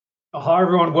Hi,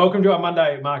 everyone. Welcome to our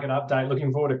Monday market update.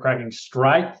 Looking forward to cracking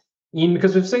straight in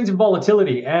because we've seen some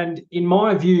volatility. And in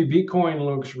my view, Bitcoin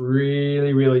looks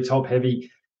really, really top heavy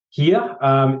here.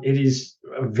 It is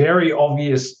a very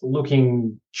obvious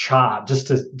looking chart just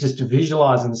to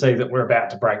visualize and see that we're about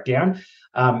to break down.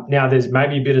 Now, there's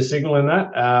maybe a bit of signal in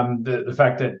that. The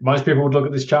fact that most people would look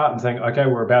at this chart and think, okay,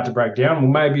 we're about to break down.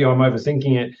 Well, maybe I'm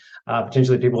overthinking it.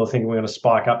 Potentially people are thinking we're going to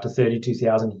spike up to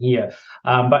 32,000 here.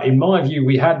 But in my view,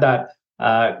 we had that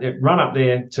run up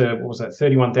there to, what was that,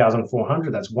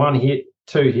 31,400. That's one hit,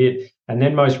 two hit. And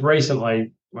then most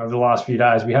recently, over the last few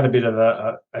days, we had a bit of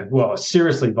a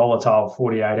seriously volatile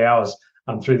 48 hours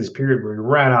through this period where we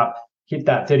ran up, hit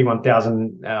that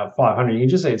 31,500. You can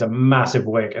just see it's a massive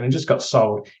wick, and it just got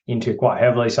sold into quite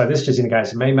heavily. So this just indicates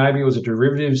to me maybe it was a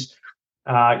derivatives.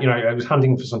 It was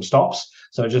hunting for some stops.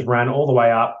 So it just ran all the way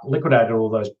up, liquidated all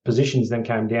those positions, then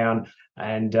came down,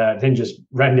 and then just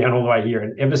ran down all the way here.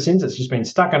 And ever since, it's just been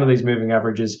stuck under these moving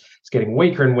averages. It's getting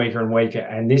weaker and weaker and weaker.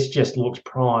 And this just looks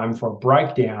prime for a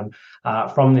breakdown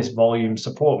from this volume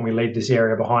support. And we leave this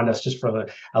area behind us just for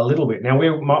a little bit. Now,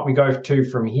 where might we go to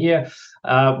from here?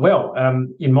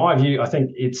 In my view, I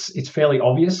think it's fairly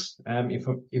obvious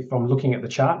if I'm looking at the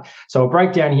chart. So a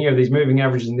breakdown here of these moving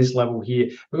averages in this level here.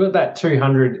 We've got that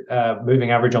 200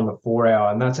 moving average on the 4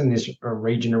 hour, and that's in this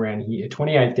region around here,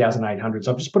 28,800.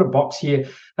 So I've just put a box here.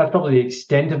 That's probably the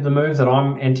extent of the move that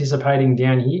I'm anticipating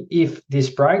down here if this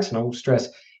breaks, and I will stress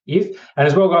if. And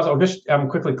as well, guys, I'll just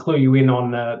quickly clue you in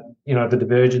on the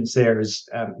divergence there is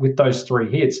with those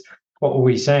three hits. What were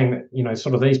we saying?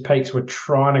 Sort of these peaks were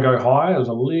trying to go higher. There was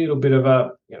a little bit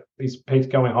of these peaks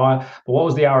going higher. But what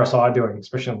was the RSI doing,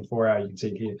 especially on the 4 hour? You can see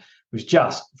it here. It was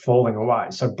just falling away.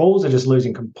 So bulls are just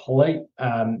losing complete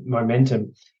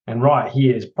momentum. And right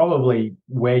here is probably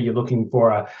where you're looking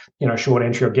for a short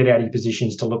entry or get out of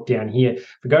positions to look down here.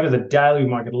 If we go to the daily, we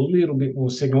might get a little bit more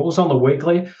signal. Also on the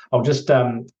weekly, I'll just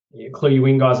clue you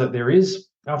in, guys, that there is,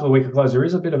 after the weekly close, there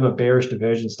is a bit of a bearish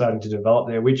divergence starting to develop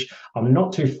there, which I'm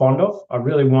not too fond of. I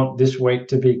really want this week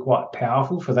to be quite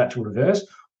powerful for that to reverse,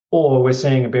 or we're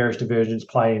seeing a bearish divergence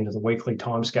play into the weekly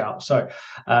timescale. So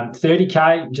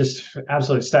 30K, just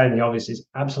absolute stating the obvious, is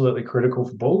absolutely critical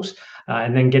for bulls.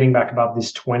 And then getting back above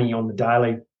this 20 on the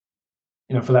daily,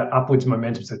 for that upwards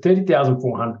momentum. So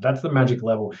 30,400, that's the magic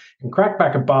level. And crack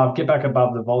back above, get back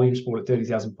above the volume support at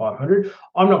 30,500.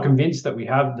 I'm not convinced that we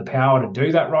have the power to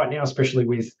do that right now, especially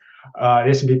with the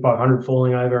S&P 500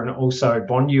 falling over and also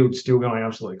bond yields still going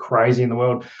absolutely crazy in the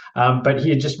world. But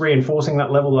here, just reinforcing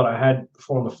that level that I had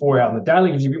before on the 4 hour, and the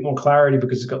daily gives you a bit more clarity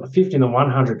because it's got the 50 and the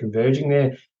 100 converging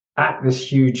there at this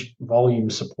huge volume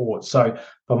support. So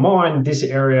for mine, this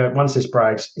area, once this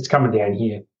breaks, it's coming down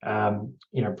here,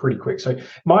 pretty quick. So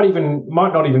might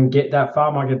not even get that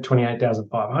far, might get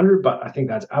 28,500, but I think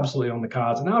that's absolutely on the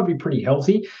cards, and that would be pretty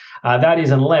healthy. That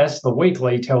is unless the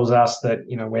weekly tells us that,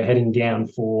 we're heading down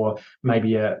for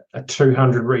maybe a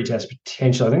 200 retest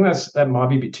potential. I think that might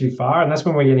be a bit too far, and that's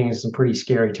when we're getting into some pretty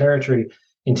scary territory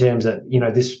in terms of,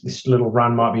 this little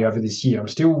run might be over this year. I'm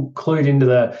still clued into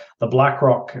the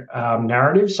BlackRock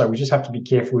narrative, so we just have to be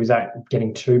careful with that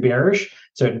getting too bearish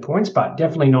at certain points, but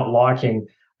definitely not liking,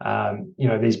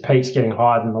 these peaks getting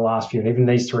higher than the last few, and even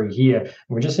these three here. And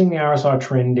we're just seeing the RSI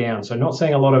trend down, so not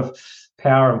seeing a lot of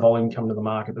power and volume come to the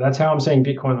market, but that's how I'm seeing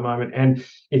Bitcoin at the moment. And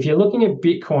if you're looking at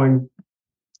Bitcoin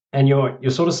and you're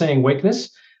sort of seeing weakness,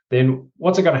 then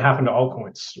what's it going to happen to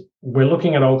altcoins? We're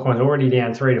looking at altcoins already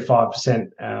down 3 to 5%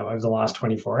 over the last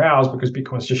 24 hours because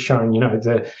Bitcoin's just shown,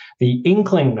 the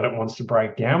inkling that it wants to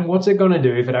break down. What's it going to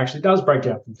do if it actually does break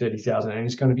down from 30,000? And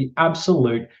it's going to be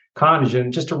absolute carnage.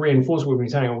 And just to reinforce what we've been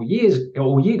saying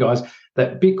all year, guys,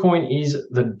 that Bitcoin is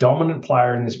the dominant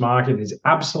player in this market. It is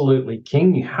absolutely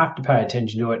king. You have to pay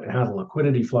attention to it and how the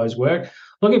liquidity flows work.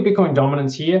 Look at Bitcoin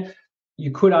dominance here. You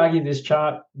could argue this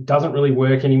chart doesn't really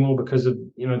work anymore because of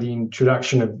the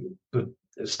introduction of the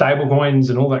stable coins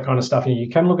and all that kind of stuff. And you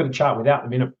can look at a chart without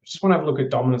them in it. Just want to have a look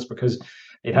at dominance because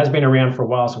it has been around for a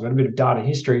while, so I've got a bit of data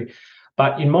history.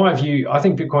 But in my view, I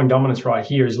think Bitcoin dominance right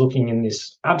here is looking in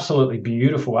this absolutely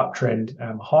beautiful uptrend,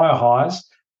 higher highs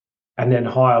and then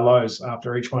higher lows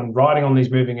after each one, riding on these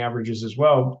moving averages as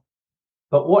well.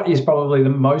 But what is probably the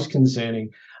most concerning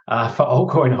for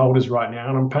altcoin holders right now,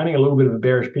 and I'm painting a little bit of a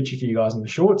bearish picture for you guys in the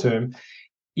short term,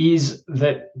 is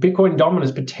that Bitcoin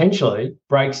dominance potentially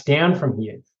breaks down from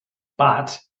here.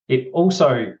 But it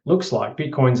also looks like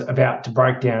Bitcoin's about to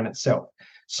break down itself.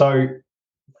 So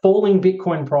falling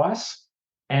Bitcoin price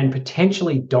and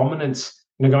potentially dominance,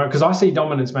 because I see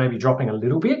dominance maybe dropping a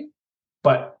little bit,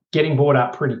 but getting bought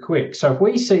up pretty quick. So if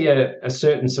we see a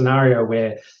certain scenario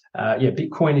where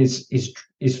Bitcoin is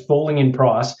is falling in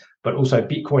price, but also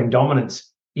Bitcoin dominance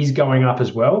is going up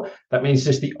as well. That means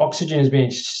just the oxygen is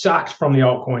being sucked from the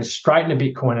altcoins straight into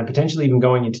Bitcoin and potentially even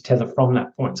going into Tether from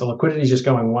that point. So liquidity is just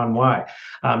going one way.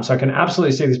 So I can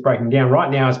absolutely see this breaking down.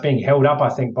 Right now, it's being held up, I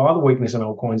think, by the weakness in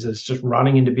altcoins. It's just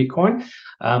running into Bitcoin.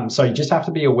 So you just have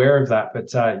to be aware of that.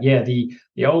 But yeah,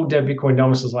 the old Bitcoin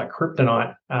dominance is like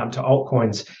kryptonite to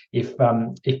altcoins. If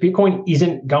Bitcoin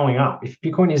isn't going up, if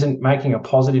Bitcoin isn't making a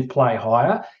positive play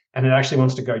higher, and it actually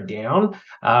wants to go down,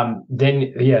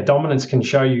 then yeah, dominance can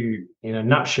show you in a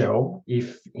nutshell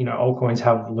if altcoins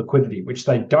have liquidity, which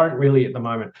they don't really at the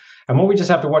moment. And what we just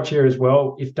have to watch here as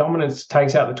well, if dominance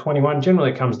takes out the 21,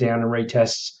 generally it comes down and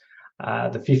retests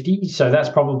the 50. So that's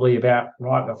probably about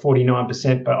right at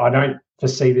 49%. But I don't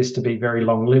foresee this to be very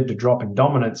long-lived, a drop in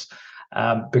dominance.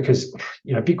 Because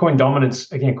Bitcoin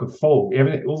dominance again could fall.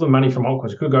 All the money from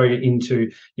altcoins could go into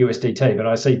USDT, but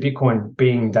I see Bitcoin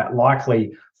being that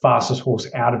likely fastest horse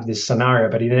out of this scenario.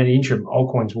 But in any interim,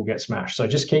 altcoins will get smashed. So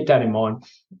just keep that in mind.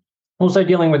 Also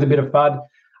dealing with a bit of FUD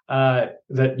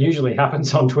that usually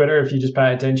happens on Twitter if you just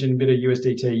pay attention. A bit of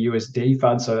USDT USD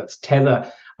FUD. So that's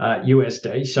Tether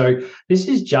USD. So this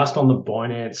is just on the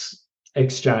Binance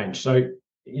exchange. So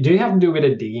you do have to do a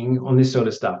bit of digging on this sort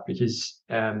of stuff because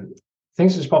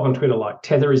things just pop on Twitter like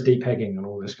Tether is depegging and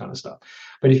all this kind of stuff.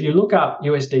 But if you look up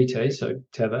USDT, so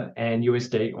Tether and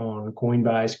USD on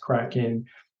Coinbase, Kraken,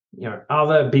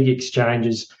 other big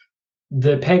exchanges,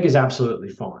 the peg is absolutely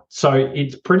fine. So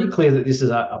it's pretty clear that this is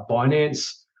a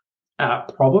Binance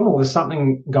problem, or there's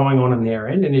something going on in their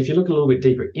end. And if you look a little bit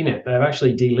deeper in it, they've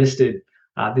actually delisted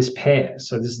this pair.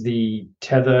 So this is the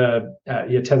Tether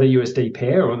USD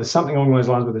pair, or there's something along those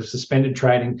lines where they've suspended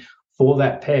trading for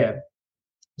that pair.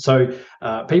 So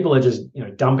people are just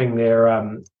dumping their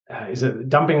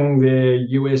dumping their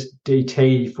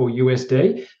USDT for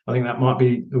USD. I think that might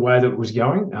be the way that it was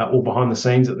going, all behind the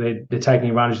scenes that they're taking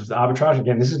advantage of the arbitrage.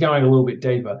 Again, this is going a little bit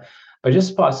deeper, but just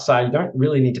suffice to say, you don't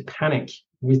really need to panic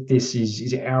with this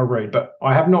is our read. But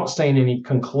I have not seen any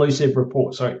conclusive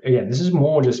report. So again, this is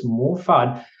just more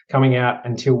FUD coming out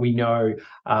until we know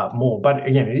more. But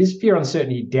again, it is fear,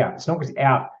 uncertainty, doubt. It's not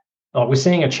without. Like we're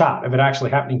seeing a chart of it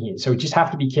actually happening here. So we just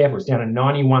have to be careful. It's down to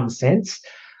 91 cents.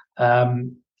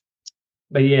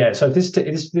 But yeah, so if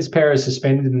this pair is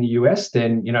suspended in the US,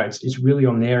 then it's really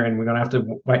on there, and we're going to have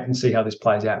to wait and see how this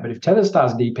plays out. But if Tether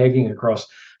starts depegging across a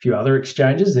few other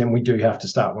exchanges, then we do have to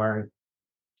start worrying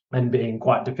and being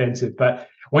quite defensive. But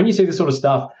when you see this sort of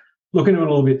stuff, look into it a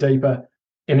little bit deeper.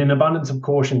 In an abundance of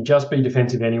caution, just be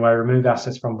defensive anyway. Remove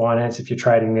assets from Binance if you're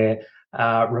trading there.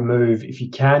 Remove, if you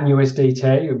can,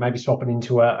 USDT, or maybe swap it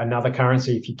into another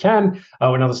currency if you can,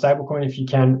 or another stablecoin if you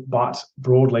can. But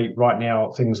broadly, right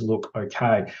now, things look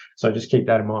okay. So just keep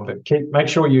that in mind. But make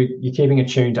sure you're keeping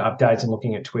attuned to updates and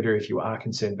looking at Twitter if you are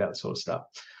concerned about that sort of stuff.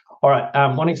 All right,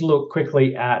 wanting to look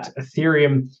quickly at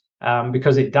Ethereum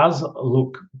because it does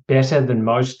look better than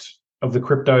most of the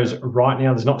cryptos right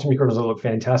now. There's not too many cryptos that look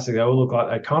fantastic. They all look like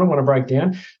they kind of want to break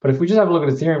down. But if we just have a look at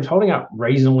Ethereum, it's holding up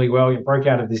reasonably well. It broke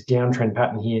out of this downtrend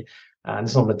pattern here. And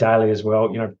this is on the daily as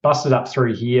well. Busted up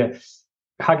through here,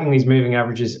 hugging these moving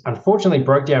averages. Unfortunately,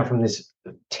 broke down from this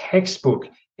textbook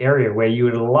area where you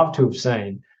would have loved to have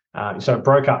seen. So it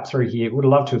broke up through here. Would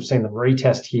have loved to have seen the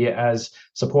retest here as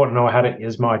support. And I had it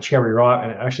as my cherry ripe,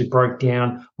 and it actually broke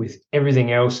down with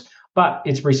everything else. But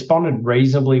it's responded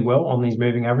reasonably well on these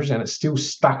moving averages, and it's still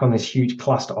stuck on this huge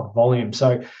cluster of volume.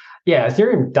 So, yeah,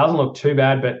 Ethereum doesn't look too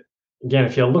bad. But again,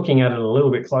 if you're looking at it a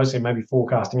little bit closer, maybe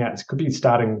forecasting out, it could be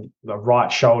starting the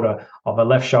right shoulder of a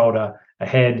left shoulder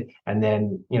ahead, and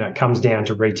then it comes down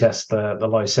to retest the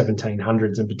low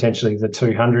 1700s and potentially the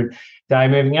 200-day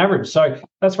moving average. So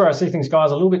that's where I see things, guys.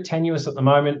 A little bit tenuous at the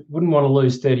moment. Wouldn't want to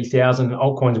lose 30,000.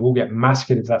 Altcoins will get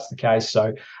massacred if that's the case.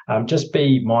 So just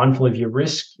be mindful of your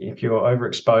risk if you're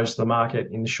overexposed to the market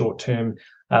in the short term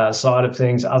side of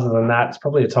things. Other than that, it's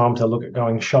probably a time to look at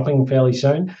going shopping fairly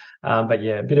soon. But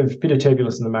yeah, a bit of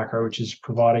turbulence in the macro, which is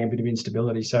providing a bit of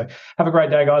instability. So have a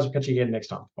great day, guys. We'll catch you again next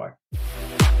time. Bye.